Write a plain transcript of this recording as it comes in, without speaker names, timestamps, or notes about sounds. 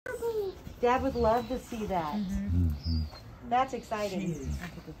Dad would love to see that. That's exciting.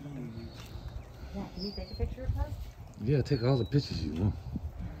 Yeah, can you take a picture of her? Yeah, take all the pictures you want.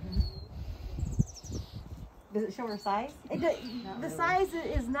 Does it show her size? The size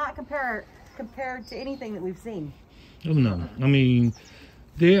is not compared to anything that we've seen. Oh no, I mean,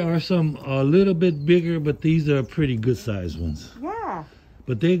 there are some a little bit bigger, but these are pretty good sized ones. Yeah.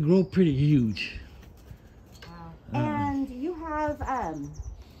 But they grow pretty huge. Wow. And you have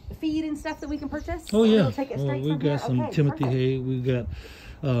feed and stuff that we can purchase? Oh yeah. We'll take it straight we from got here? some Okay, Timothy perfect. hay. We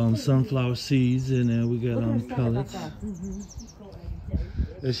got sunflower seeds, and then we got pellets.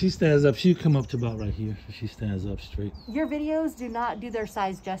 If she stands up, she'll come up to about right here. If she stands up straight. Your videos do not do their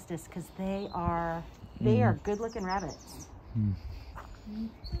size justice because they are good looking rabbits.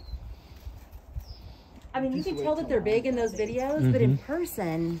 I mean, you can tell that they're big in those videos, but in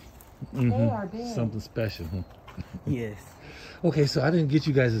person, they are big. Something special, huh? Yes. Okay, so I didn't get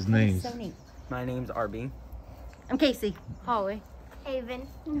you guys' names. So neat. My name's Arby. I'm Casey. Holly. Haven.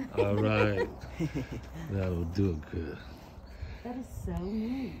 All right. That'll do it good. That is so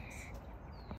neat.